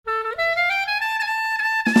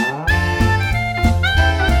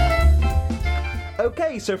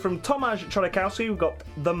Okay, so from Tomasz Chodakowski, we've got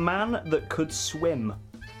The Man That Could Swim.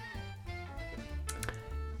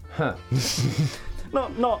 Huh.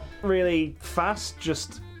 Not really fast,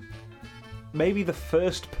 just maybe the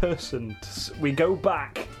first person. We go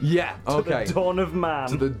back Yeah, to okay. the dawn of man.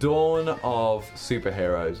 To the dawn of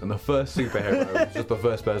superheroes, and the first superhero was just the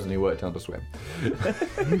first person who worked out to swim.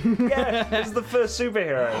 Yeah, it's the first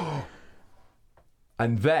superhero.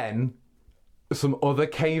 And then some other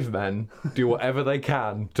cavemen do whatever they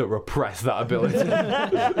can to repress that ability.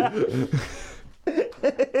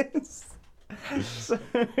 So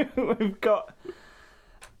we've got.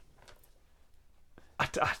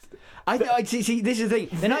 I see. This is the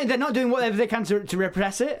thing. They're not doing whatever they can to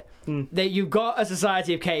repress it. You've got a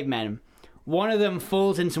society of cavemen. One of them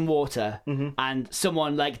falls in some water, and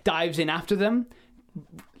someone dives in after them.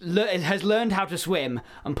 Has learned how to swim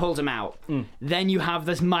and pulls him out. Then you have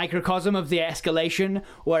this microcosm of the escalation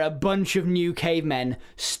where a bunch of new cavemen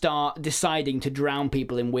start deciding to drown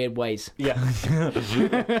people in weird ways. Yeah.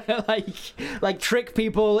 like trick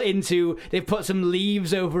people into, they've put some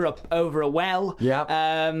leaves over a well.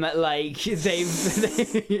 Yeah. They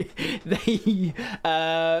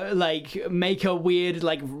make a weird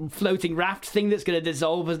floating raft thing that's going to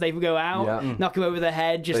dissolve as they go out. Yeah. Knock them over the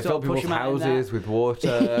head. Just They fill sort of push people's them out in there. houses with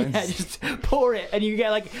water. Yeah, just pour it, and you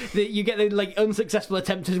get the unsuccessful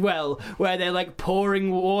attempt as well, where they're pouring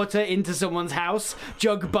water into someone's house,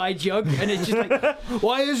 jug by jug, and it's just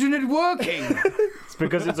why isn't it working? It's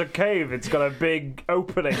because it's a cave. It's got a big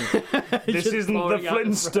opening. This Just isn't the pouring out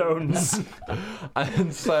the front. Flintstones.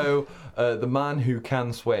 And so the man who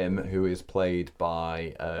can swim, who is played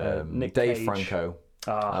by Nick Dave Cage. Franco.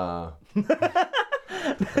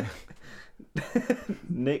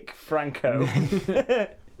 Nick Franco.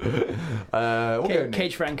 We'll go Nick.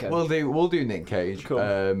 Cage Franco. We'll do Nick Cage. Cool.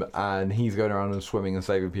 And he's going around and swimming and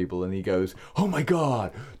saving people, and he goes, "Oh my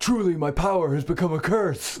God! Truly, my power has become a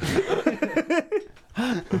curse.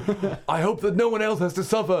 I hope that no one else has to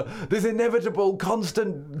suffer this inevitable,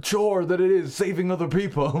 constant chore that it is saving other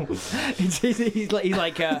people."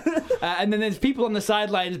 And then there's people on the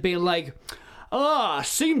sidelines being like,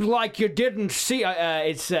 seems like you didn't see.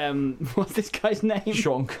 It's what's this guy's name?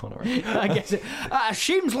 Sean Connery. I guess it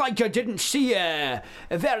seems like you didn't see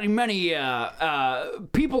very many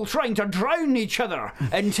people trying to drown each other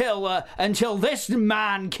until this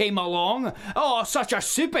man came along. Oh, such a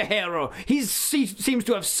superhero! He seems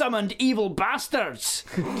to have summoned evil bastards.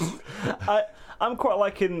 I'm quite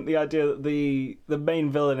liking the idea that the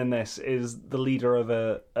main villain in this is the leader of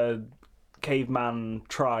a caveman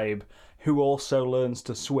tribe who also learns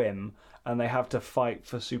to swim, and they have to fight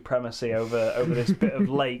for supremacy over this bit of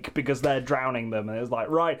lake because they're drowning them. And it's like,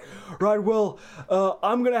 right, well,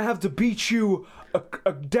 I'm going to have to beat you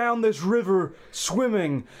down this river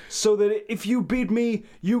swimming, so that if you beat me,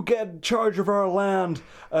 you get charge of our land,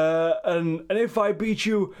 and if I beat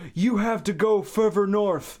you, you have to go further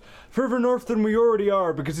north than we already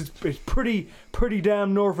are, because it's pretty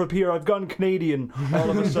damn north up here. I've gone Canadian all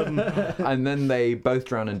of a sudden. And then they both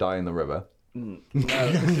drown and die in the river.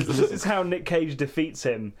 This is how Nick Cage defeats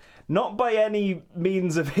him, not by any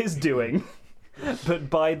means of his doing, but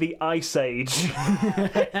by the Ice Age.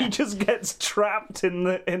 He just gets trapped in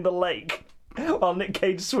the lake while Nick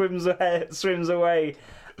Cage swims away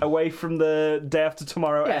from the Day After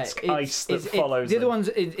Tomorrow-esque ice that follows The other them. one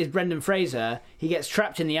is Brendan Fraser. He gets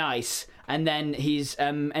trapped in the ice, and then he's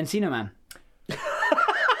Encino Man.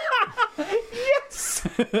 Yes!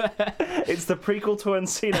 It's the prequel to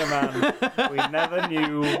Encino Man. We never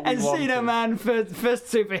knew we Encino wanted. Man, first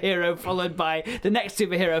superhero, followed by the next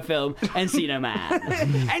superhero film, Encino Man.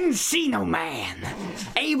 Encino Man,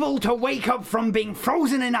 able to wake up from being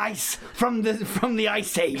frozen in ice from the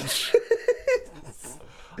Ice Age.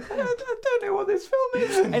 I don't know what this film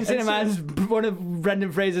is. Encino Man's one of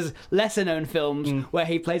Brendan Fraser's lesser-known films where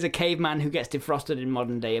he plays a caveman who gets defrosted in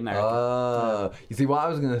modern-day America. You see, what I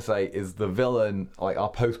was going to say is the villain, our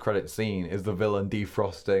post-credit scene, is the villain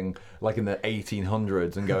defrosting, in the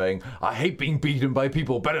 1800s and going, "I hate being beaten by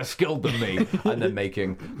people better skilled than me," and then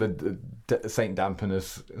making the St.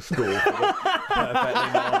 Dampenus school for the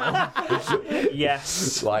perfectly normal.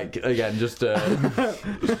 Yes. Again, just...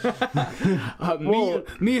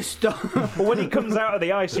 Mister. But when he comes out of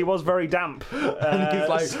the ice, he was very damp.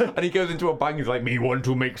 and he goes into a bank, he's like, "Me want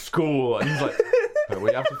to make school," and he's like, "Oh,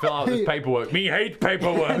 we have to fill out this paperwork. Me hate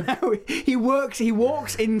paperwork." He walks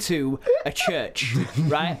into a church,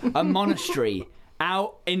 right? A monastery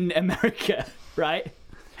out in America, right?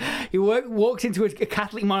 He walks into a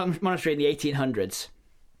Catholic monastery in the 1800s.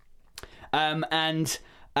 And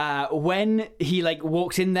when he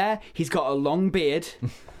walks in there, he's got a long beard,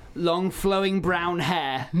 long flowing brown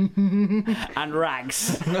hair and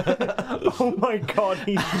rags. Oh my god,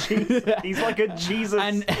 he's Jesus. He's like a Jesus.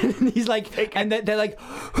 And he's like, and they're like,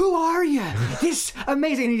 "Who are you? This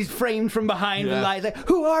amazing!" And he's framed from behind the light. Like,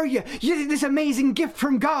 "Who are you? You're this amazing gift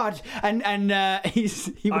from God." And he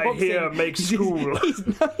walks hear in. make school.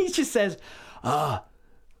 He just says,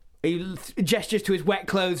 he gestures to his wet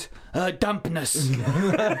clothes. Dampness.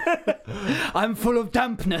 I'm full of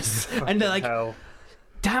dampness. And they're like, Hell.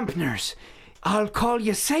 Dampeners. I'll call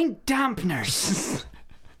you Saint Dampeners.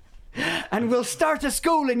 And we'll start a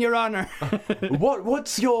school in your honour.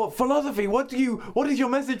 What's your philosophy? What is your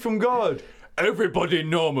message from God? Everybody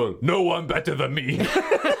normal. No one better than me.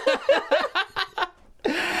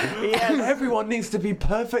 Yes. Everyone needs to be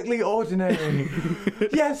perfectly ordinary.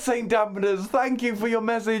 Yes, Saint Dampeners, thank you for your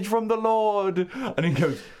message from the Lord. And he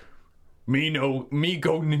goes, me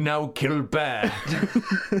go now kill bear.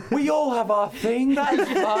 We all have our thing, that's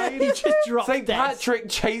fine. He just dropped Saint dead. Patrick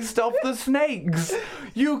chased off the snakes.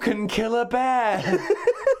 You can kill a bear.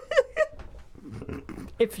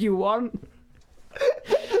 If you want.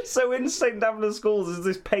 So in St. Dampeners Schools is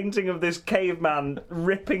this painting of this caveman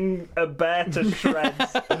ripping a bear to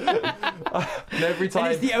shreds. And every time...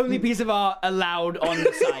 And it's the only piece of art allowed on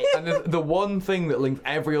the site. And the one thing that links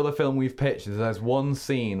every other film we've pitched is there's one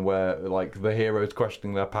scene where, like, the hero's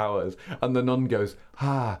questioning their powers, and the nun goes,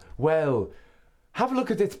 well, have a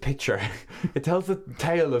look at this picture. It tells the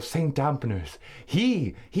tale of Saint Dampeners.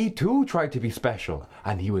 He too tried to be special,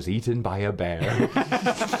 and he was eaten by a bear.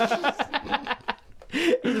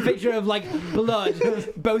 It's a picture of like blood,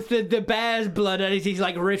 both the bear's blood as he's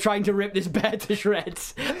like trying to rip this bear to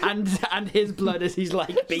shreds, and his blood as he's like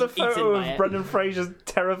being It's a eaten photo by of it. Brendan Fraser's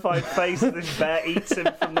terrified face as this bear eats him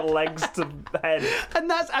from the legs to the head. And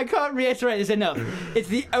I can't reiterate this enough. It's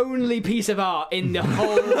the only piece of art in the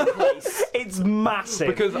whole place. It's massive.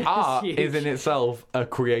 Because art huge. is in itself a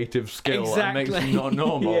creative skill and makes Exactly. it not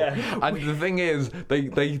normal. Yeah. And the thing is,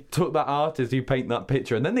 they took that artist who painted that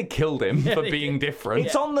picture and then they killed him for they being did. different.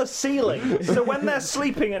 It's on the ceiling. So when they're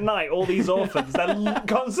sleeping at night, all these orphans, they're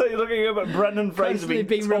constantly looking up at Brendan Fraser Constantly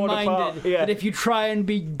being torn reminded apart. Yeah. that if you try and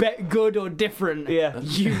be good or different, Yeah.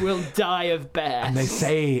 you will die of bears. And they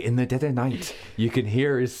say in the dead of night, you can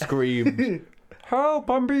hear his scream, "Help,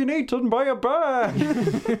 I'm being eaten by a bear!"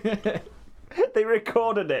 They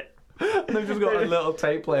recorded it. They've just got a little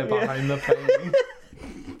tape player behind the painting.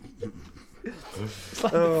 It's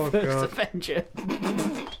like the first Avenger.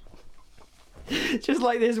 Just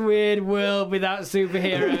like this weird world without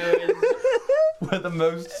superheroes. Where the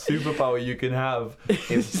most superpower you can have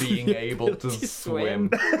is being able to swim.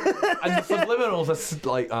 And the subliminals are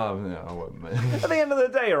like, oh, no, I won't. At the end of the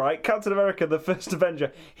day, right, Captain America, the first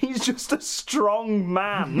Avenger, he's just a strong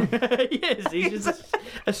man. He is. He's just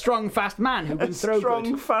a strong, fast man who can A throw strong,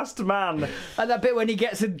 good. fast man. Like that bit when he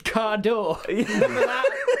gets a car door. Remember that?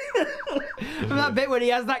 Remember that bit when he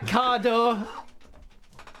has that car door?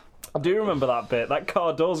 I do remember that bit. That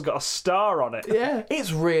car door's got a star on it. Yeah.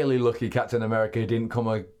 It's really lucky Captain America didn't come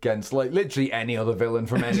against, like, literally any other villain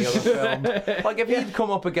from any other film. Like, if he'd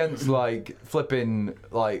come up against, like, flipping,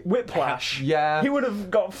 like... Whiplash. Yeah. He would have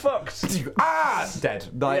got fucked. Dead.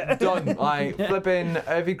 Like, done. Like, flipping...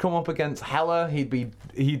 If he'd come up against Hela,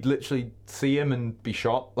 he'd literally see him and be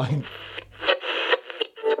shot. Like...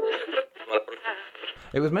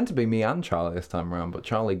 It was meant to be me and Charlie this time around, but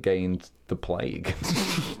Charlie gained the plague.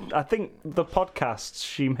 I think the podcasts,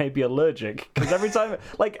 she may be allergic. Because every time,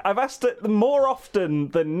 like, I've asked her more often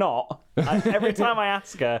than not, every time I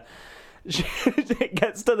ask her, it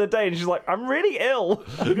gets to the day and she's like, I'm really ill.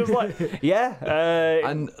 I was like, yeah.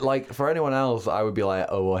 And, like, for anyone else, I would be like,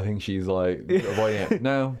 oh, I think she's, like, avoiding it.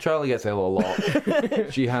 No, Charlie gets ill a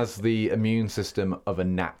lot. She has the immune system of a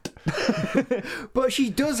gnat. But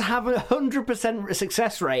she does have 100%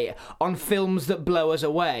 success rate on films that blow us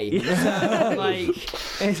away. So,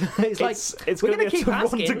 like, it's like it's we're going gonna to be a keep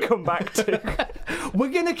tough one asking. to come back to.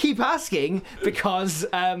 We're going to keep asking because,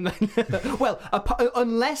 well,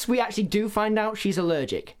 unless we actually do find out she's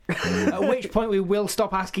allergic, at which point we will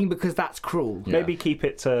stop asking because that's cruel. Maybe keep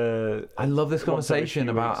it to... I love this Once every conversation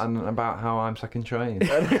few about how I'm second trained.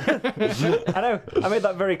 I know, I made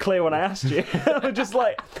that very clear when I asked you. I was just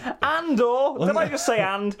like, and or? Did I just say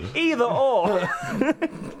and? Either or.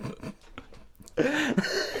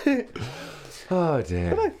 Oh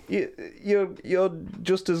dear. You're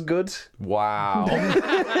just as good. Wow.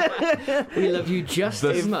 We love you just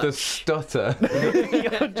as The much. stutter.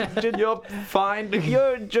 You're Fine.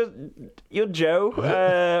 you're Joe,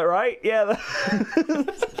 right? Yeah.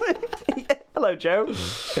 Hello, Joe.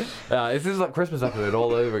 This is like Christmas episode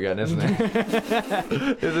all over again, isn't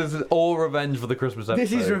it? This is all revenge for the Christmas episode.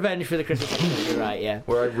 This is revenge for the Christmas episode. You're right, yeah.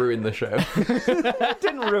 Where I ruined the show.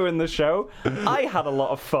 Didn't ruin the show. I had a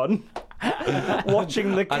lot of fun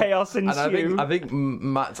watching the chaos ensue. And I think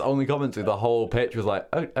Matt's only comment through the whole pitch was like,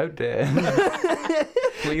 oh dear.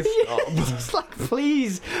 Please stop. It's like,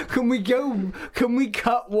 please, can we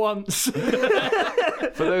cut once?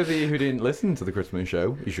 For those of you who didn't listen to the Christmas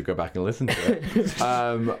show, you should go back and listen to it.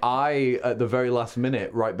 I, at the very last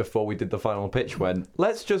minute, right before we did the final pitch, went,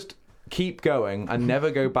 let's just keep going and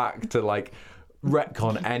never go back to, like,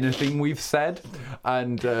 retcon anything we've said.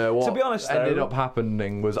 And what to be honest, ended though, up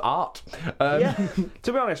happening was art. Yeah.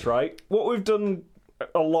 To be honest, right, what we've done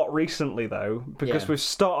a lot recently, though, because Yeah. we've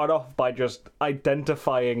started off by just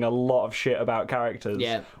identifying a lot of shit about characters.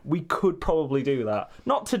 Yeah. We could probably do that.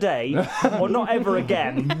 Not today, or not ever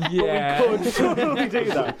again. Yeah. But we could probably do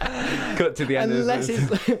that. Cut to the end Unless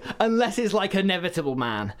of this. unless it's like Inevitable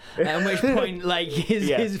Man, at which point like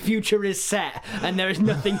his future is set and there is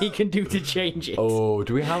nothing he can do to change it. Oh,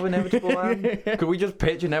 do we have Inevitable Man? Could we just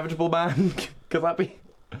pitch Inevitable Man? Could that be?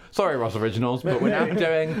 Sorry, Ross Originals, but we're now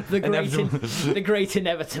doing The great, Inevitable. the great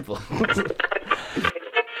Inevitable.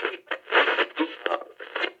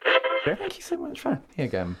 Thank you so much for here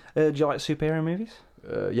again. Do you like superhero movies?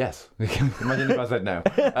 Yes. Imagine if I said no.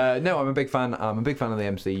 No, I'm a big fan. I'm a big fan of the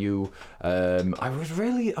MCU.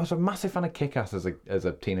 I was a massive fan of Kick-Ass as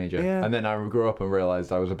a teenager, Yeah. and then I grew up and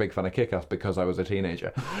realised I was a big fan of Kick-Ass because I was a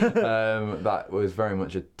teenager. That was very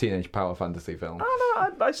much a teenage power fantasy film.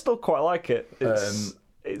 I still quite like it.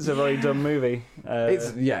 It's a very dumb movie.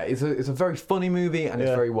 It's a very funny movie and it's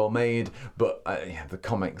Yeah. very well made, but the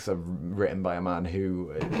comics are written by a man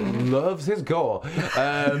who loves his gore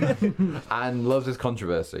and loves his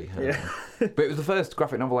controversy. But it was the first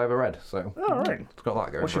graphic novel I ever read, so All right. it's got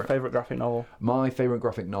that going. What's for your it. favourite graphic novel? My favourite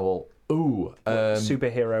graphic novel?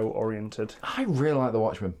 Superhero oriented. I really like The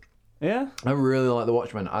Watchmen. Yeah? I really like The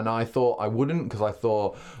Watchmen, and I thought I wouldn't because I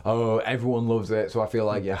thought, oh, everyone loves it, so I feel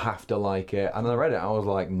like you have to like it. And then I read it, I was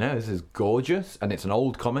like, no, this is gorgeous, and it's an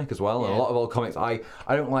old comic as well. And a lot of old comics, I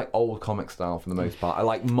don't like old comic style for the most part. I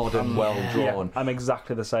like modern, well drawn. I'm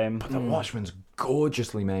exactly the same. The Watchmen's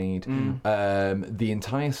gorgeously made. The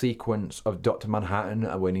entire sequence of Dr. Manhattan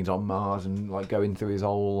when he's on Mars and like going through his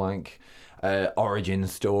whole like origin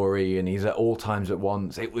story, and he's at all times at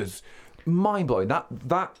once. It was mind blowing.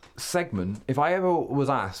 That segment. If I ever was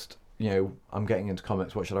asked, I'm getting into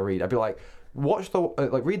comics, what should I read? I'd be like, watch the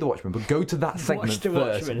read The Watchmen, but go to that segment The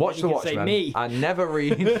first. Watchmen. Watch You The can say Watchmen, me. and never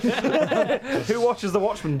read. Who watches The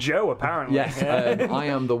Watchmen? Joe, apparently. Yes, I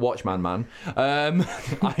am the Watchman man.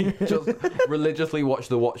 I just religiously watch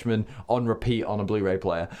The Watchmen on repeat on a Blu-ray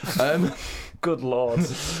player. Good lord.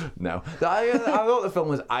 No, I thought the film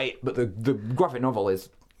was but the graphic novel is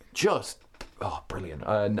just brilliant.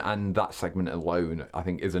 And that segment alone, I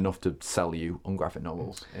think, is enough to sell you on graphic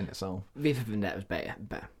novels in itself. V for Vendetta was better.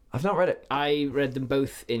 I've not read it. I read them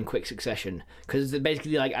both in quick succession because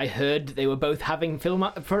basically, like, I heard they were both having film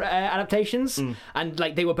adaptations, and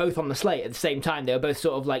like they were both on the slate at the same time. They were both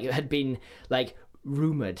sort of like had been like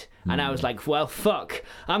rumored, and I was like, well, fuck,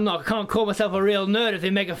 I can't call myself a real nerd if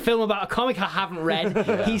they make a film about a comic I haven't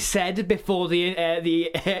read. He said before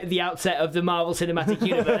the outset of the Marvel Cinematic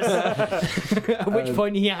Universe, at which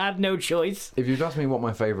point he had no choice. If you'd asked me what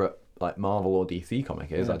my favourite like Marvel or DC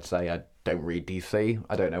comic is, I'd say I don't read DC.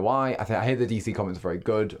 I don't know why. I hear the DC comics are very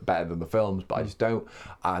good, better than the films, but I just don't.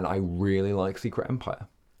 And I really like Secret Empire.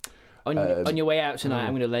 On your way out tonight,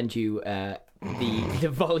 I'm going to lend you the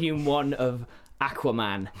volume 1 of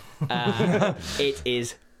Aquaman. It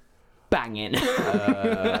is banging.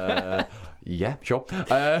 Yeah, sure.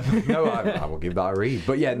 No, I will give that a read.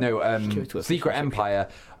 But yeah, no, Secret Empire,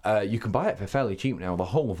 you can buy it for fairly cheap now. The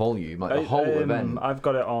whole volume, like the whole event. I've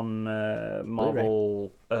got it on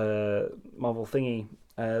Marvel Marvel thingy,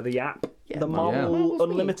 the app. The Marvel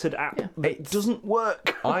Unlimited app. Yeah. It doesn't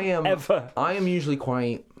work. I am ever. I am usually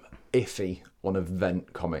quite iffy on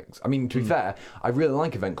event comics. I mean, to be fair, I really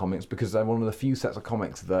like event comics because they're one of the few sets of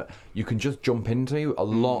comics that you can just jump into. A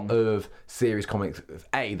lot of series comics,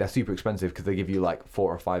 they're super expensive because they give you like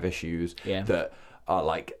 4 or 5 issues that are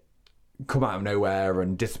like come out of nowhere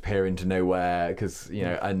and disappear into nowhere because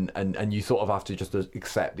and you sort of have to just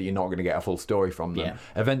accept that you're not going to get a full story from them.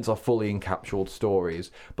 Events are fully encapsulated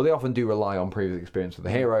stories, but they often do rely on previous experience of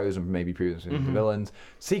the heroes and maybe previous experience of the villains.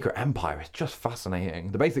 Secret Empire is just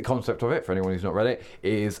fascinating. The basic concept of it, for anyone who's not read it,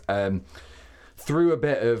 is through a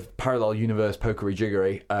bit of parallel universe pokery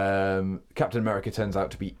jiggery, Captain America turns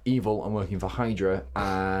out to be evil and working for Hydra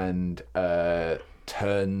and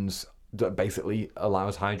turns that basically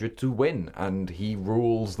allows Hydra to win, and he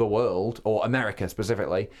rules the world, or America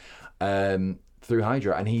specifically, through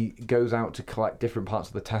Hydra, and he goes out to collect different parts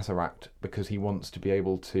of the Tesseract because he wants to be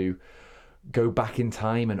able to go back in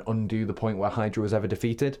time and undo the point where Hydra was ever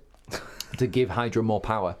defeated, to give Hydra more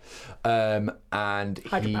power. And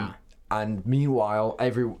Hydra power. And meanwhile,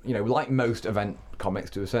 like most event comics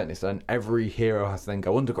to a certain extent, every hero has to then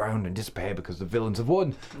go underground and disappear because the villains have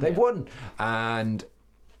won. They've won. And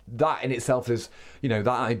that in itself is, that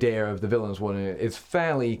idea of the villains won is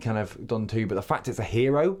fairly kind of done too. But the fact it's a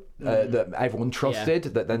hero that everyone trusted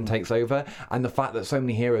that then takes over, and the fact that so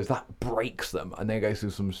many heroes, that breaks them, and they go through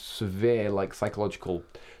some severe psychological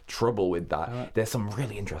trouble with that. There's some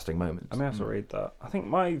really interesting moments. I may have to read that. I think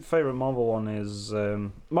my favourite Marvel one is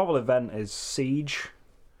Marvel event is Siege.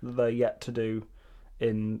 They're yet to do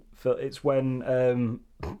it's when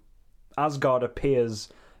Asgard appears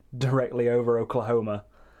directly over Oklahoma.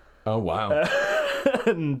 Oh wow!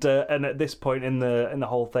 And at this point in the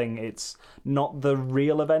whole thing, it's not the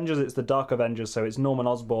real Avengers; it's the Dark Avengers. So it's Norman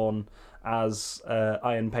Osborn as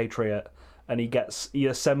Iron Patriot, and he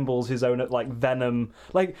assembles his own Venom.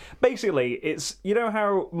 Basically, it's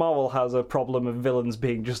how Marvel has a problem of villains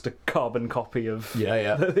being just a carbon copy of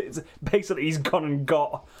It's basically he's gone and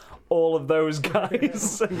got all of those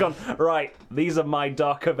guys and gone, right, these are my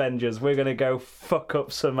Dark Avengers, we're gonna go fuck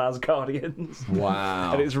up some Asgardians.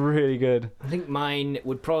 Wow. And it's really good. I think mine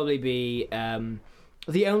would probably be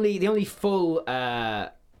the only full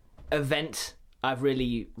event I've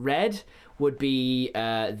really read would be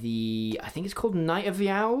I think it's called Night of the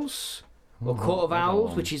Owls or Court of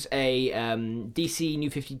Owls, which is a DC New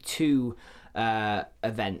 52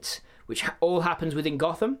 event, which all happens within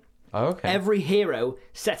Gotham. Oh, okay. Every hero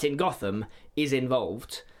set in Gotham is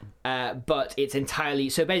involved, but it's entirely...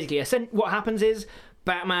 So basically, what happens is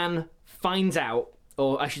Batman finds out,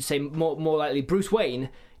 or I should say more likely, Bruce Wayne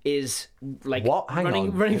is what? Hang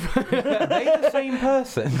on. running. Are they the same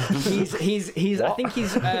person? He's I think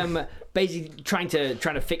he's basically trying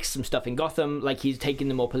to fix some stuff in Gotham. He's taking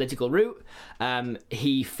the more political route.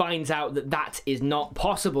 He finds out that is not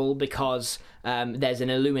possible because there's an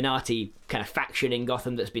Illuminati kind of faction in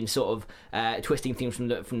Gotham that's been sort of twisting things from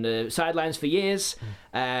the sidelines for years,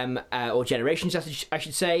 or generations, I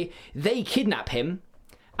should say. They kidnap him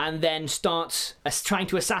and then start trying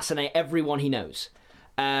to assassinate everyone he knows.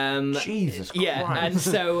 Jesus Christ. Yeah, and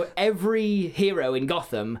so every hero in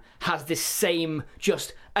Gotham has this same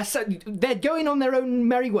they're going on their own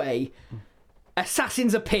merry way.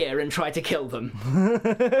 Assassins appear and try to kill them.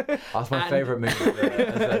 That's my favourite movie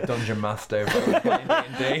as a dungeon master playing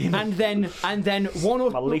D&D. And then one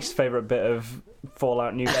or my least favourite bit of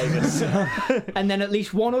Fallout New Vegas. and then at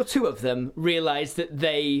least one or two of them realise that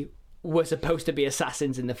they were supposed to be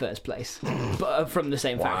assassins in the first place, but from the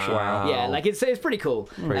same faction. Wow. Yeah, it's pretty cool.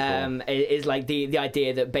 Pretty cool. It is the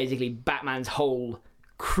idea that basically Batman's whole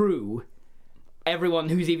crew, everyone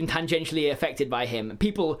who's even tangentially affected by him,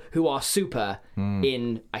 people who are super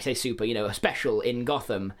special in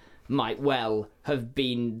Gotham, might well have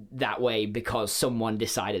been that way because someone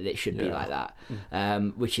decided it should be like that,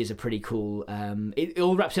 which is a pretty cool. It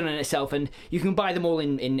all wraps in on itself, and you can buy them all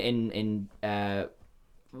in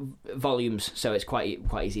volumes, so it's quite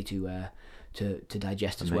easy to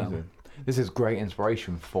digest as well. This is great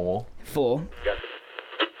inspiration for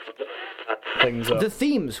Things up. The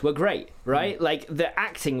themes were great, right? The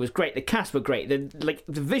acting was great, the cast were great, the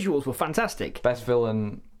visuals were fantastic. best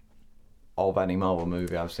villain of any Marvel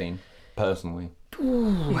movie I've seen personally.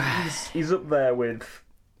 He's up there with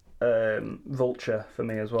Vulture for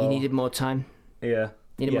me as well. He needed more time. Yeah.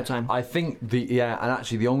 More time. I think and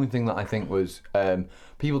actually the only thing that I think was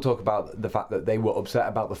people talk about the fact that they were upset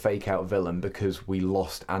about the fake out villain because we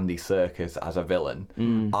lost Andy Serkis as a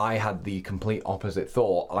villain. I had the complete opposite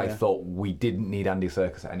thought. I thought we didn't need Andy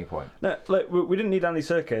Serkis at any point. No, we didn't need Andy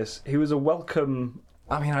Serkis. He was a welcome.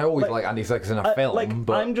 I mean, I always like Andy Serkis in a film,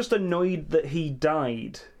 but I'm just annoyed that he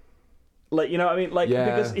died.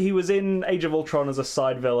 Because he was in Age of Ultron as a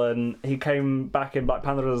side villain, he came back in Black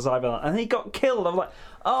Panther as a side villain, and he got killed. I'm like,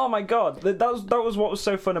 oh my god, that was what was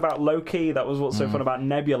so fun about Loki. That was what's so fun about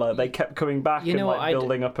Nebula. They kept coming back and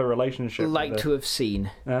building up a relationship. Like to have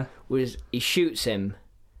seen was he shoots him,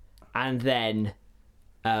 and then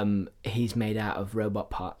he's made out of robot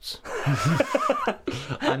parts.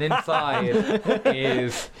 And inside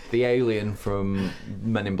is the alien from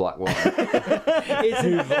Men in Black 1.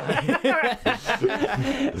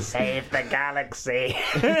 Save the galaxy.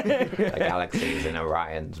 The galaxy is in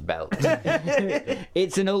Orion's belt.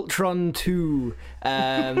 It's an Ultron 2.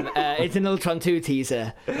 It's an Ultron 2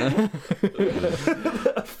 teaser.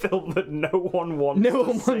 A film that no one wants. No to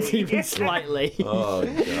one wants see. even slightly. Oh,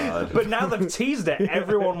 God. But now they've teased it.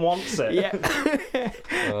 Everyone wants it. Yeah.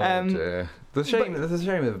 Oh, dear. The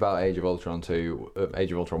shame about Age of Ultron 2,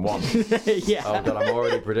 Age of Ultron 1. Yeah. Oh, God, I'm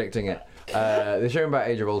already predicting it. The shame about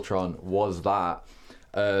Age of Ultron was that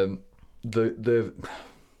the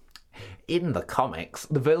in the comics,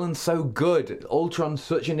 the villain's so good. Ultron's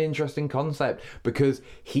such an interesting concept because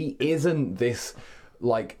he isn't this,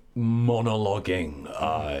 like, monologuing,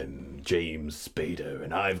 I'm James Spader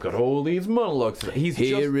and I've got all these monologues. He's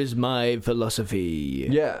Here is my philosophy.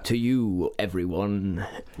 Yeah. To you, everyone.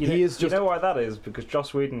 You know why that is? Because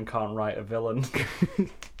Joss Whedon can't write a villain.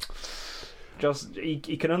 He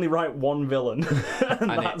can only write one villain,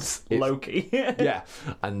 and that's it's Loki. yeah,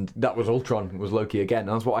 and that was Ultron, was Loki again. And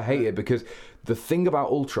that's what I hated, because the thing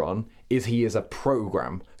about Ultron is he is a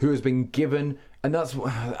program who has been given, and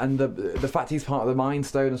the fact he's part of the Mind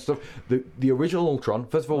Stone and stuff. The original Ultron,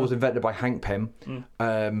 first of all, was invented by Hank Pym,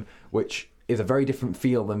 which is a very different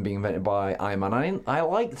feel than being invented by Iron Man. I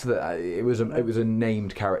liked that it was a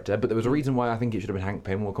named character, but there was a reason why I think it should have been Hank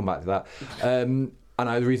Pym. We'll come back to that. And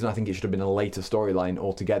the reason I think it should have been a later storyline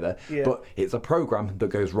altogether. Yeah. But it's a program that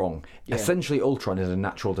goes wrong. Yeah. Essentially, Ultron is a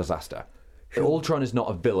natural disaster. Ultron is not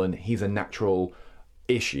a villain. He's a natural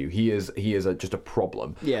issue. He is just a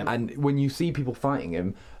problem. Yeah. And when you see people fighting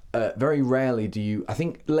him, very rarely do you... I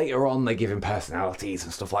think later on they give him personalities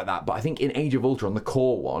and stuff like that. But I think in Age of Ultron, the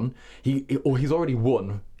core one, he's already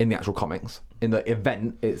won in the actual comics. In the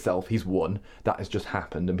event itself, he's won. That has just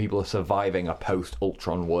happened. And people are surviving a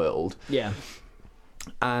post-Ultron world. Yeah.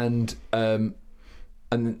 And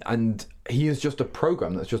he is just a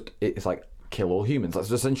program it's like kill all humans. That's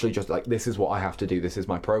essentially just like, this is what I have to do, this is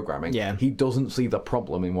my programming. Yeah. He doesn't see the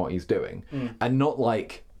problem in what he's doing. And not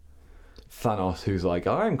like Thanos, who's like,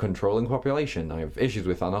 I'm controlling population. I have issues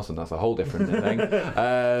with Thanos, and that's a whole different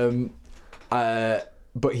thing.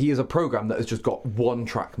 But he is a program that has just got one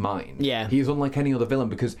track mind. Yeah. He is unlike any other villain,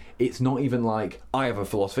 because it's not even like, I have a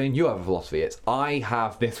philosophy and you have a philosophy. It's, I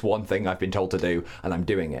have this one thing I've been told to do and I'm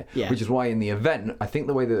doing it. Yeah. Which is why in the event, I think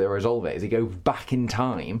the way that they resolve it is he goes back in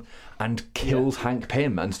time and kills Hank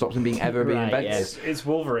Pym and stops him being being Right, invented. yes. It's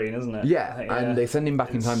Wolverine, isn't it? Yeah, I think, and they send him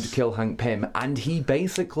back in time to kill Hank Pym, and he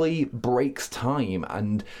basically breaks time,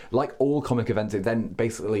 and like all comic events, it then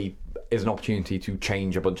basically is an opportunity to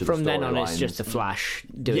change a bunch of From the then on, it's storylines. just the Flash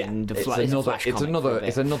doing the Flash.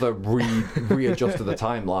 It's another readjust of the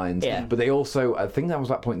timelines. Yeah. But they also, I think that was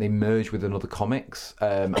that point, they merged with another comics,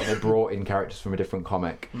 and they brought in characters from a different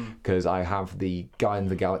comic, because I have the Guardians of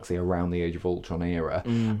the Galaxy around the Age of Ultron era,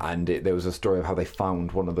 and there was a story of how they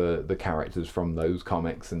found one of the characters from those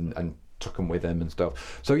comics and took them with them and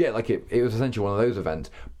stuff. So yeah, like it was essentially one of those events.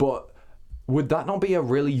 But would that not be a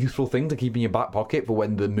really useful thing to keep in your back pocket for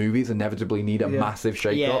when the movies inevitably need a massive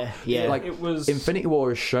shake-up? Yeah. Like, It was- Infinity War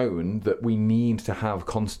has shown that we need to have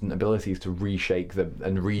constant abilities to reshake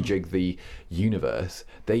and rejig the universe.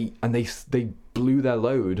 They blew their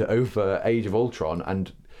load over Age of Ultron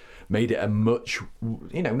and made it a much,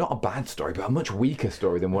 not a bad story, but a much weaker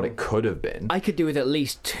story than what it could have been. I could do with at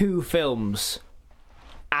least 2 films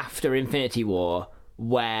after Infinity War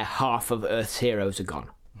where half of Earth's heroes are gone.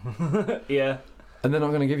 Yeah. And they're not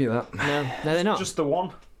going to give you that. No, they're not. Just the one.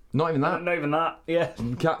 Not even that. Not even that. Yeah.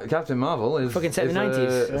 Captain Marvel is Fucking set in the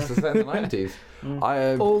 90s. It's set in the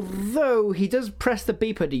 90s. Although he does press the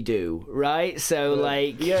beepity-doo, right? So,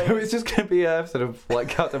 like... Yeah. So it's just going to be a sort of like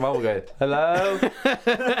Captain Marvel going, hello?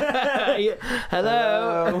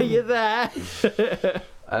 Hello? Are you there?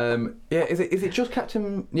 Is it just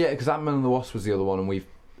Captain? Yeah, because Ant-Man and the Wasp was the other one, and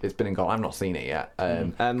it's been in I've not seen it yet.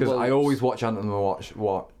 Because I always watch Ant-Man and the Wasp,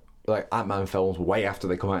 like Ant-Man films way after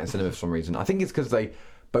they come out in cinema for some reason. I think it's because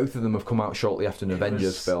both of them have come out shortly after an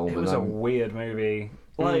Avengers film. It was a weird movie.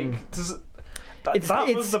 Like,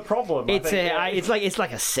 that was the problem. It's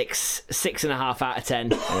like a 6.5 out of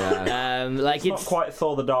 10. Yeah. It's not quite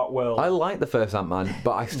Thor: The Dark World. I like the first Ant-Man,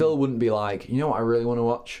 but I still wouldn't be like, you know what I really want to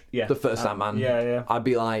watch? Yeah. The first Ant-Man. Yeah. I'd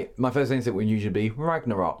be like, my first instinct would usually be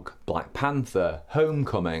Ragnarok, Black Panther,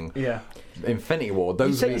 Homecoming, Yeah. Infinity War.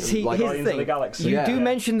 Those would be like, here's Guardians the of the thing. Galaxy. You Yeah. do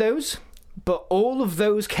mention those, but all of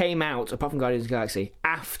those came out, apart from Guardians of the Galaxy,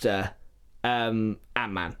 after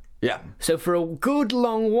Ant-Man. yeah. So for a good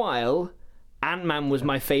long while, Ant-Man was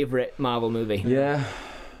my favourite Marvel movie. Yeah.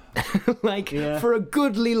 like Yeah. for a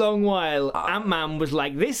goodly long while, Ant-Man was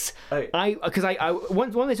like this. Because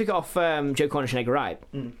once they took it off Joe Cornish and Edgar Wright,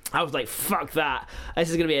 I was like, fuck that. This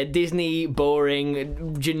is gonna be a Disney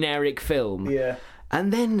boring generic film. Yeah.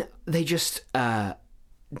 And then they just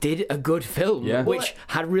did a good film, Yeah. which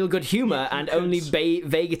had real good humour and only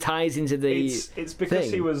vague ties into the. It's because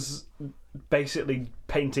thing. he was basically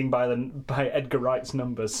painting by Edgar Wright's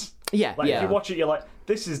numbers. Yeah, Like, yeah. if you watch it, you're like,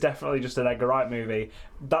 this is definitely just an Edgar Wright movie.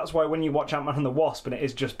 That's why when you watch Ant-Man and the Wasp and it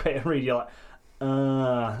is just Peter Reed, you're like,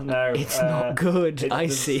 no. It's not good. I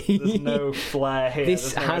see. There's no flair here.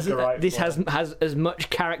 This There's no has Edgar Wright flair. has as much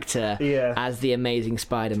character Yeah. as the Amazing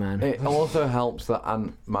Spider-Man. It also helps that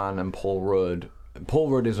Ant-Man and Paul Rudd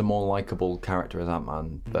is a more likable character as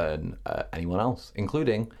Ant-Man than anyone else,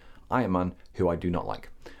 including Iron Man, who I do not like.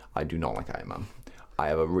 I do not like Iron Man. I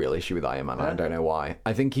have a real issue with Iron Man, and I don't know why.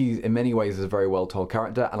 I think he, in many ways, is a very well-told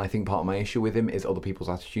character, and I think part of my issue with him is other people's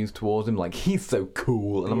attitudes towards him. Like, he's so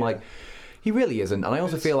cool, and I'm like, he really isn't. And I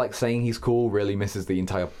also feel like saying he's cool really misses the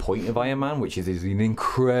entire point of Iron Man, which is he's an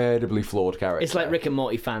incredibly flawed character. It's like Rick and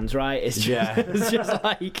Morty fans, right? It's just, Yeah. it's just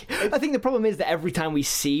like I think the problem is that every time we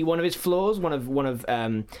see one of his flaws, one of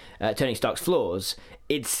Tony Stark's flaws,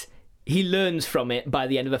 he learns from it by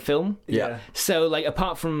the end of the film. Yeah. So like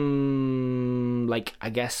apart from like I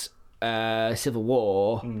guess Civil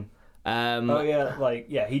War.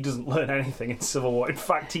 He doesn't learn anything in Civil War. In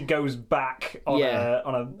fact, he goes back on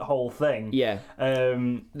a whole thing. Yeah.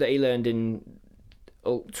 That he learned in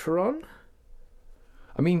Ultron.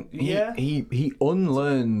 I mean, he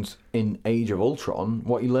unlearns in Age of Ultron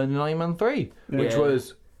what he learned in Iron Man 3, which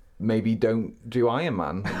was maybe don't do Iron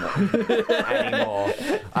Man anymore.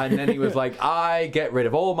 And then he was like, I get rid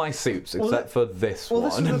of all my suits except for this one. Well,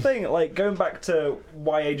 this is the thing. Like, going back to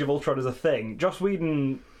why Age of Ultron is a thing, Joss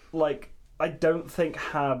Whedon, like, I don't think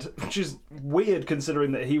had, which is weird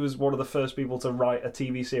considering that he was one of the first people to write a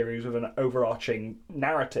TV series with an overarching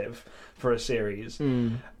narrative for a series.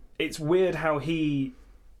 It's weird how he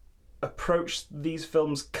approached these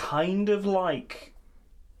films kind of like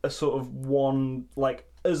a sort of one, like,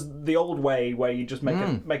 as the old way where you just make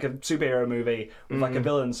a superhero movie with like a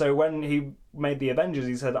villain. So when he made the Avengers,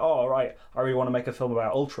 he said, "Oh, right, I really want to make a film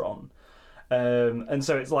about Ultron." And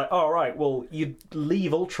so it's like, "Oh, right, well, you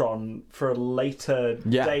leave Ultron for a later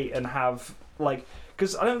date and have like,"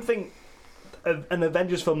 because I don't think an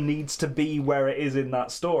Avengers film needs to be where it is in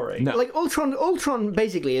that story. No. Like Ultron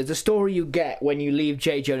basically is the story you get when you leave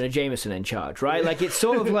J. Jonah Jameson in charge, right? Like it's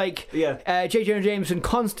sort of like J. Jonah Jameson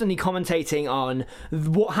constantly commentating on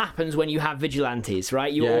what happens when you have vigilantes,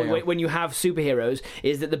 right? When you have superheroes,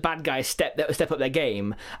 is that the bad guys step up their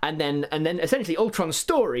game, and then essentially Ultron's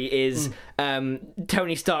story is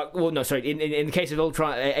Tony Stark. Well, no, sorry. In the case of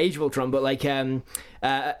Ultron, Age of Ultron, but like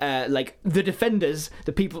the Defenders,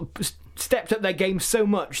 the people stepped up their game so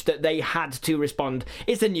much that they had to respond.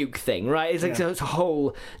 It's a nuke thing, right? It's like it's a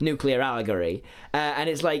whole nuclear allegory, and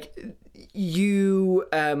it's like you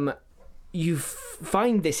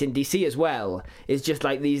find this in DC as well. It's just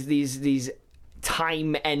like these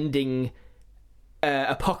time-ending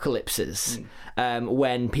apocalypses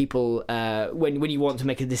when people when you want to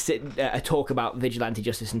make a talk about vigilante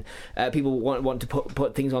justice and people want to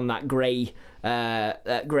put things on that grey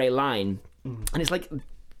line, and it's like.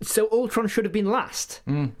 So Ultron should have been last.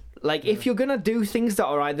 Like, if you're gonna do things that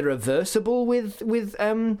are either reversible with Fist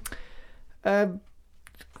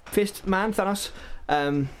Man, Thanos.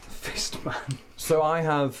 Fist Man. So I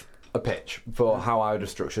have a pitch for how I would have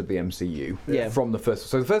structured the MCU from the first.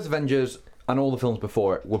 So the first Avengers and all the films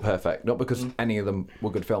before it were perfect, not because any of them were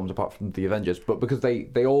good films apart from the Avengers, but because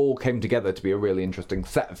they all came together to be a really interesting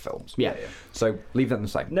set of films. Yeah. So leave them the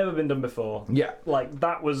same. Never been done before. Yeah. Like,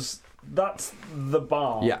 that's the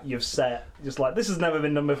bar you've set. Just like, this has never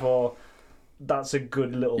been done before. That's a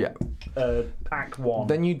good little act one.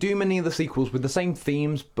 Then you do many of the sequels with the same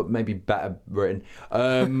themes, but maybe better written.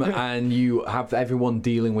 And you have everyone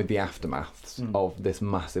dealing with the aftermaths of this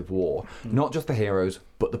massive war. Not just the heroes,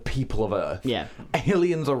 but the people of Earth. Yeah.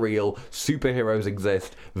 Aliens are real, superheroes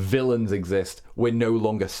exist, villains exist, we're no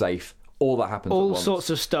longer safe. All that happens all at once.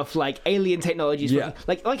 sorts of stuff like alien technologies,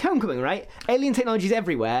 like Homecoming, right? Alien technology's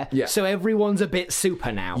everywhere, so everyone's a bit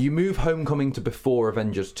super now. You move Homecoming to before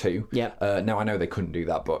Avengers 2. Yeah. Now, I know they couldn't do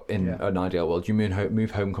that, but in an ideal world, you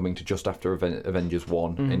move Homecoming to just after Avengers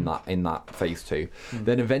 1 in that phase 2.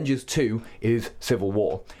 Then Avengers 2 is Civil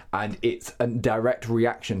War, and it's a direct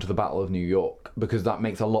reaction to the Battle of New York, because that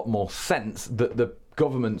makes a lot more sense that the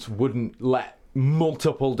governments wouldn't let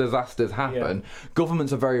multiple disasters happen,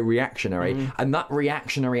 governments are very reactionary, and that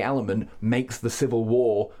reactionary element makes the Civil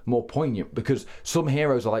War more poignant, because some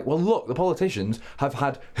heroes are like, well, look, the politicians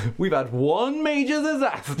we've had one major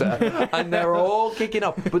disaster and they're all kicking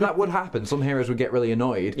up. But that would happen. Some heroes would get really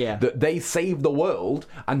annoyed that they saved the world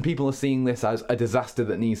and people are seeing this as a disaster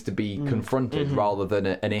that needs to be confronted rather than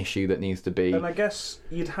an issue that needs to be. And I guess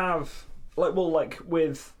you'd have, like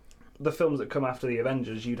with the films that come after the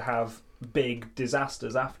Avengers, you'd have big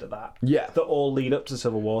disasters after that that all lead up to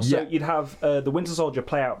Civil War. So you'd have the Winter Soldier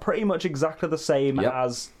play out pretty much exactly the same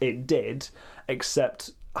as it did,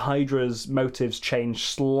 except Hydra's motives change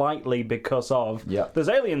slightly because of there's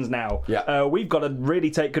aliens now. We've got to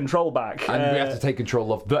really take control back, and we have to take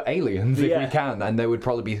control of the aliens if we can. And there would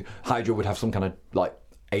probably be Hydra would have some kind of like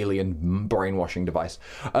alien brainwashing device,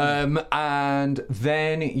 and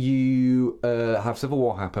then you have Civil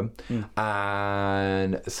War happen,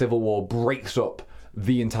 and Civil War breaks up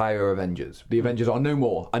the entire Avengers. The Avengers are no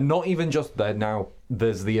more, and not even just there now.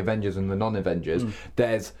 There's the Avengers and the non-Avengers.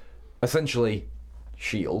 There's essentially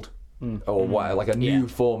SHIELD, or what, like a new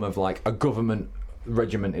form of like a government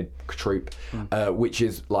regimented troop, which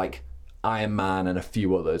is like Iron Man and a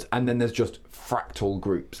few others, and then there's just fractal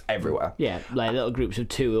groups everywhere. Yeah, like little groups of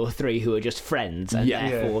 2 or 3 who are just friends, and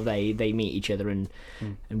therefore they meet each other and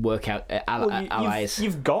work out allies.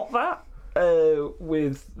 You've got that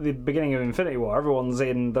with the beginning of Infinity War. Everyone's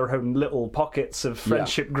in their own little pockets of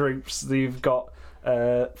friendship groups. You've got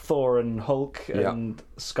Thor and Hulk and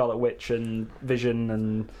Scarlet Witch and Vision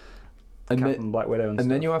and Captain Black Widow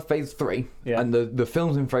and then you have Phase 3, and the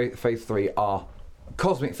films in Phase 3 are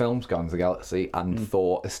cosmic films. Guardians of the Galaxy and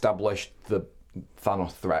Thor established the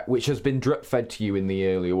Thanos threat, which has been drip fed to you in the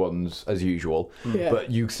earlier ones as usual, but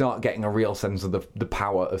you start getting a real sense of the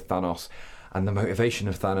power of Thanos and the motivation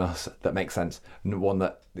of Thanos that makes sense, one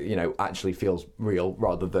that actually feels real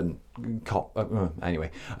rather than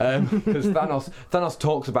anyway, because Thanos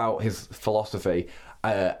talks about his philosophy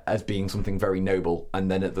as being something very noble, and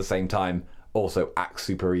then at the same time also acts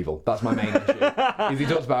super evil. That's my main issue. Is he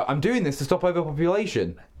talks about, I'm doing this to stop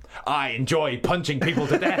overpopulation. I enjoy punching people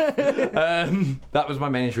to death. That was my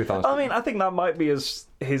main issue with Thanos. I mean, I think that might be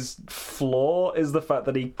his flaw, is the fact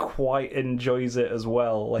that he quite enjoys it as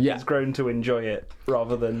well. Like he's grown to enjoy it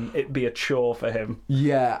rather than it be a chore for him.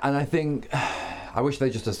 Yeah, and I think I wish they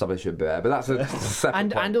just established it there, but that's a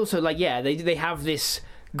separate point. And also they have this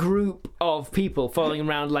group of people following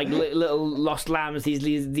around like little lost lambs,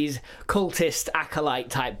 these cultist acolyte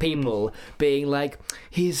type people being like,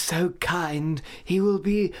 he's so kind, he will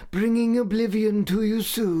be bringing oblivion to you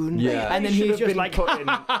soon, and then he's just like they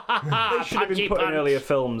should have been put in earlier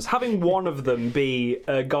films. Having one of them be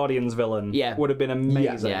a Guardians villain would have been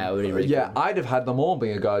amazing. It would be really cool. I'd have had them all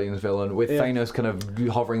be a Guardians villain with Thanos kind of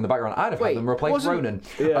hovering in the background. I'd have had them replace Ronan.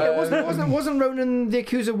 Wasn't Ronan the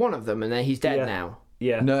accuser one of them, and then he's dead now?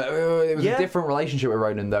 Yeah. No, it was a different relationship with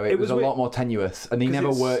Ronan, though. It was a lot more tenuous, and he never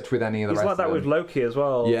worked with any of the rest of them. He's like that with Loki as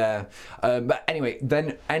well. Yeah. But anyway,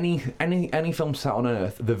 then any film set on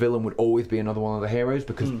Earth, the villain would always be another one of the heroes,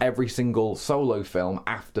 because every single solo film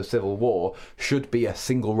after Civil War should be a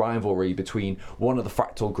single rivalry between one of the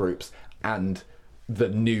fractal groups and the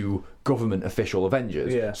new government official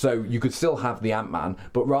Avengers. Yeah. So you could still have the Ant-Man,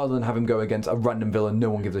 but rather than have him go against a random villain no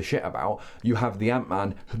one gives a shit about, you have the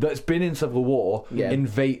Ant-Man that's been in Civil War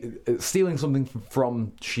stealing something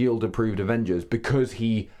from SHIELD approved Avengers because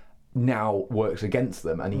he now works against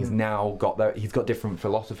them, and he's now got he's got different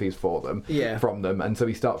philosophies for them from them, and so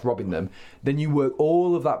he starts robbing them. Then you work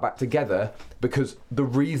all of that back together, because the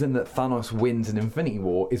reason that Thanos wins in Infinity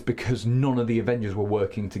War is because none of the Avengers were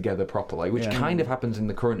working together properly, which kind of happens in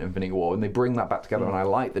the current Infinity War, and they bring that back together, and I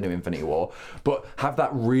like the new Infinity War, but have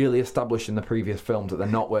that really established in the previous films that they're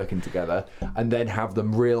not working together, and then have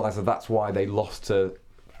them realise that that's why they lost to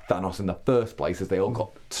Thanos in the first place, as they all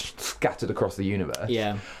got scattered across the universe.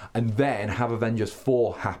 Yeah. And then have Avengers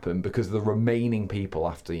 4 happen, because the remaining people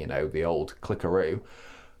after, the old clickaroo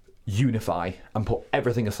unify and put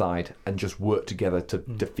everything aside and just work together to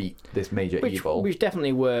defeat this major evil. Which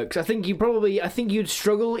definitely works. I think you'd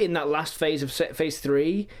struggle in that last phase of Phase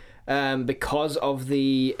 3 because of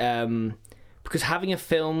the... because having a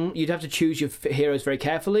film, you'd have to choose your heroes very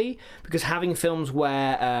carefully, because having films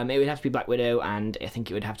where it would have to be Black Widow, and I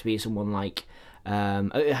think it would have to be someone like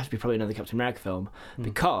it would have to be probably another Captain America film,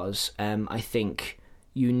 because I think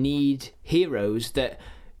you need heroes that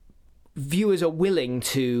viewers are willing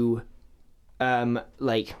to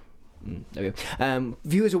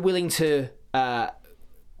viewers are willing to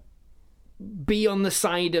be on the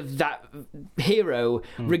side of that hero,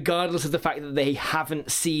 regardless of the fact that they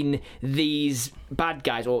haven't seen these bad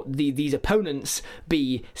guys or these opponents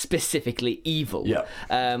be specifically evil.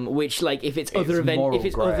 Yeah. Which, like, if it's It's moral if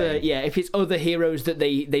it's grey. if it's other heroes that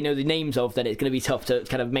they know the names of, then it's going to be tough to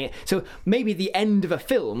kind of make. So maybe the end of a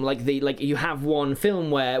film, like you have one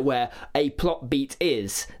film where a plot beat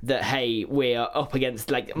is that, hey, we're up against,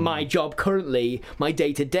 like, my job currently, my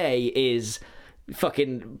day to day is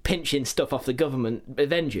fucking pinching stuff off the government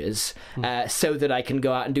Avengers, so that I can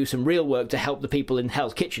go out and do some real work to help the people in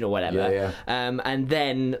Hell's Kitchen or whatever. Yeah. And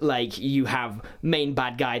then, like, you have main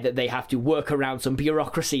bad guy that they have to work around some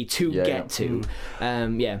bureaucracy to get to.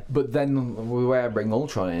 But then the way I bring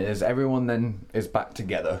Ultron in is everyone then is back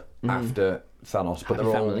together after Thanos, but Happy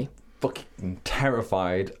they're family. all fucking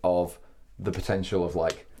terrified of the potential of,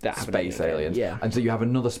 like, That happening space again, aliens. yeah. And so you have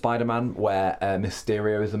another Spider-Man where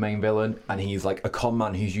Mysterio is the main villain, and he's like a con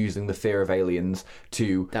man who's using the fear of aliens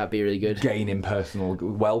to That'd be really good. gain impersonal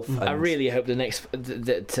wealth. And I really hope the next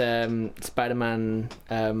that Spider-Man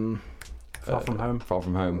Far From Home. Far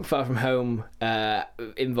From Home. Far From Home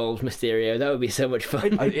involves Mysterio. That would be so much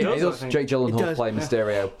fun. It does, I does. think. Jake Gyllenhaal does, play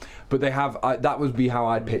Mysterio, but they have that would be how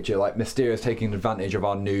I'd picture, like, Mysterio's taking advantage of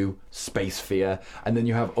our new space fear, and then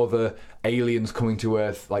you have other aliens coming to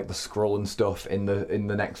Earth, like the Skrull and stuff, in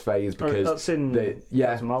the next phase, because That's in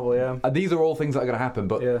Captain Marvel, yeah. And these are all things that are going to happen,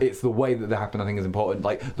 but Yeah. it's the way that they happen I think is important.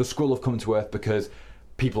 Like, the Skrull have come to Earth because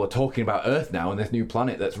people are talking about Earth now and this new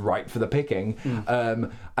planet that's ripe for the picking,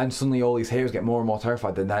 and suddenly all these heroes get more and more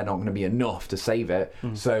terrified that they're not going to be enough to save it.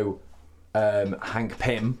 So Hank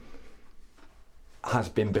Pym has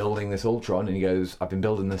been building this Ultron, and he goes, I've been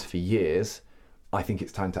building this for years, I think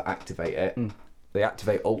it's time to activate it. They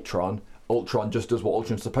activate Ultron. Ultron just does what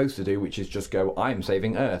Ultron's supposed to do, which is just go, I'm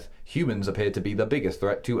saving Earth. Humans appear to be the biggest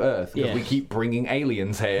threat to Earth because Yeah. we keep bringing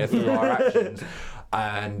aliens here through our actions.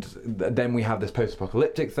 And then we have this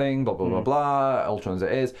post-apocalyptic thing, blah, blah, blah, blah, Ultron as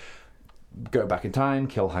it is. Go back in time,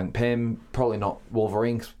 kill Hank Pym. Probably not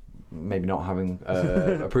Wolverine, 'cause maybe not having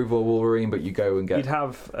approval of Wolverine, but you go and get... You'd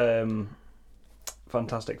have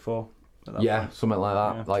Fantastic Four. at that Yeah, point. something like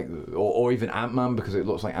that. Yeah. Like, or even Ant-Man, because it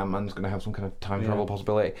looks like Ant-Man's going to have some kind of time travel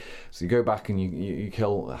possibility. So you go back and you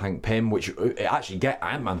kill Hank Pym, which actually get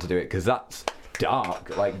Ant-Man to do it, because that's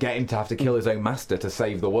dark. Like, get him to have to kill his own master to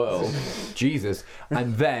save the world. Jesus.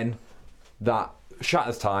 And then that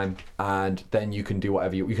shatters time, and then you can do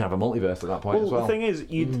whatever you can have a multiverse at that point Well, as well. the thing is,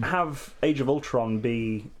 you'd have Age of Ultron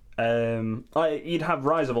be... you'd have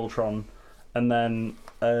Rise of Ultron, and then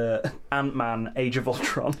Ant-Man, Age of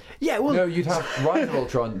Ultron. Yeah, well, No, you'd have Rise of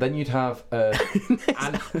Ultron, then you'd have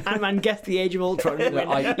Ant-Man gets the Age of Ultron.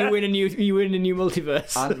 You win, you win a new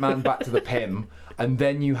multiverse. Ant-Man Back to the Pym, and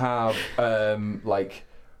then you have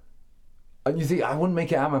and you see, I wouldn't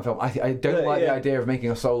make it an Ant-Man film. I don't like the idea of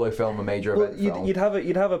making a solo film a major Well, event film.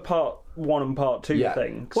 you'd have a part 1 and part 2 Yeah.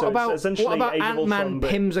 thing. What So about it's essentially Age of Ant-Man Ultron, but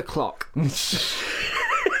Pym's a clock?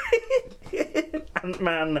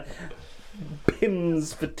 Ant-Man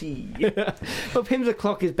Pym's for tea. Well, Pym's a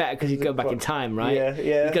clock is better because he's going back in time, right? Yeah,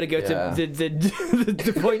 yeah. You've got to go Yeah. to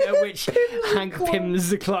the point at which Hank Pym's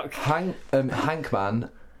the clock. Hankman.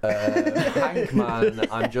 Hankman,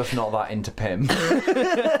 I'm just not that into Pym.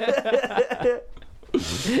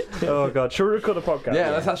 Oh god, should we record a podcast?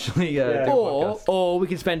 Yeah, that's actually do a podcast. Or we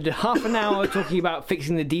can spend half an hour talking about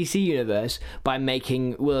fixing the DC universe by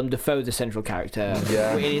making Willem Dafoe the central character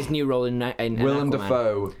Yeah. in his new role in Willem Aquaman.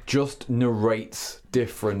 Dafoe just narrates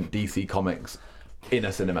different DC comics in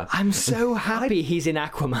a cinema. I'm so happy he's in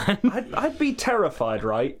Aquaman. I'd be terrified,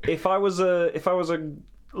 right? If I was a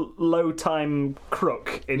low time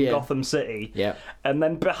crook in Yeah. Gotham City, Yeah. and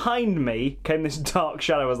then behind me came this dark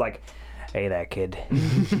shadow. I was like, "Hey there, kid.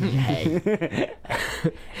 Hey,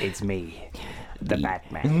 It's me, the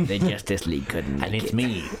Batman." the Justice League couldn't make it.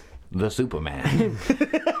 me, the Superman.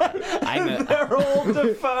 They're all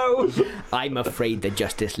Defoe. I'm afraid the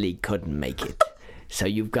Justice League couldn't make it. So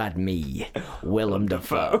you've got me, Willem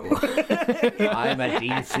Dafoe. I'm a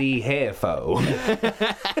DC hero.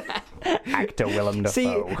 Actor Willem See,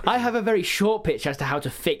 Dafoe. I have a very short pitch as to how to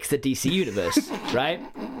fix the DC universe, right?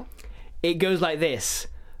 It goes like this.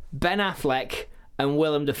 Ben Affleck and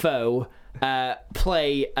Willem Dafoe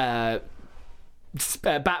play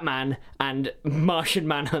Batman and Martian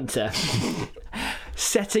Manhunter,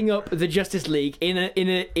 setting up the Justice League in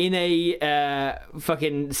a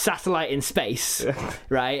fucking satellite in space,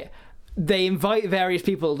 right? They invite various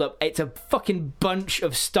people up. It's a fucking bunch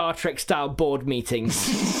of Star Trek style board meetings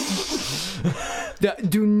that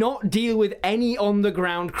do not deal with any on the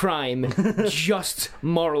ground crime, just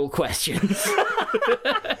moral questions.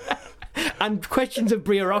 and questions of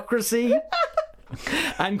bureaucracy.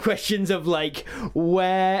 And questions of like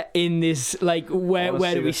where in this where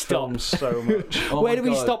do we stop? So much. Where do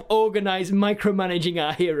we stop micromanaging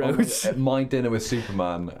our heroes? My Dinner with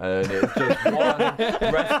Superman, and it's just one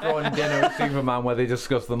restaurant dinner with Superman where they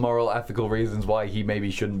discuss the moral, ethical reasons why he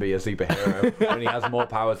maybe shouldn't be a superhero when he has more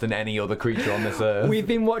powers than any other creature on this earth. We've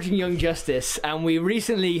been watching Young Justice, and we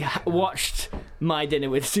recently watched My Dinner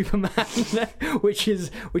with Superman, which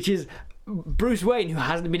is Bruce Wayne, who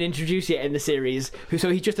hasn't been introduced yet in the series,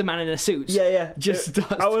 so he's just a man in a suit. Yeah. Just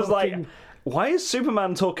starts I was talking. like, why is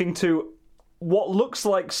Superman talking to what looks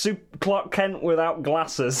like Clark Kent without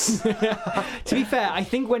glasses? To be fair, I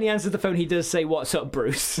think when he answers the phone, he does say, "What's up,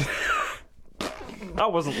 Bruce?" I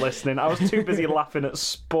wasn't listening. I was too busy laughing at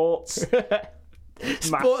Sports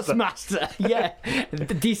Master. Yeah,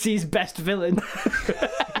 DC's best villain.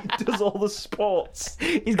 Does all the sports.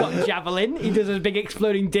 He's got javelin. He does a big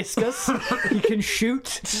exploding discus. He can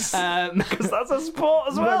shoot. Because that's a sport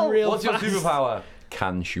as well. What's your superpower?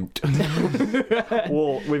 Can shoot.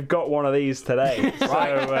 Well, we've got one of these today.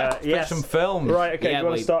 So, yes. Some films. Right, okay, do you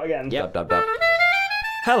want to start again? Yep. Dab, dab, dab.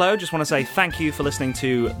 Hello, just want to say thank you for listening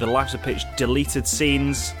to the Life's a Pitch deleted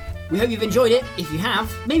scenes. We hope you've enjoyed it. If you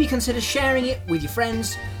have, maybe consider sharing it with your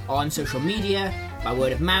friends on social media, by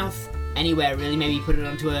word of mouth, anywhere really. Maybe put it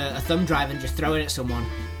onto a thumb drive and just throw it at someone.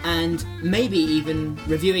 And maybe even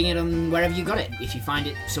reviewing it on wherever you got it. If you find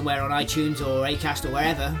it somewhere on iTunes or Acast or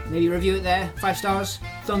wherever, maybe review it there. 5 stars,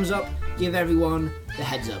 thumbs up, give everyone the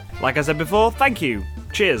heads up. Like I said before, thank you.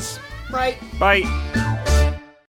 Cheers. Right. Bye.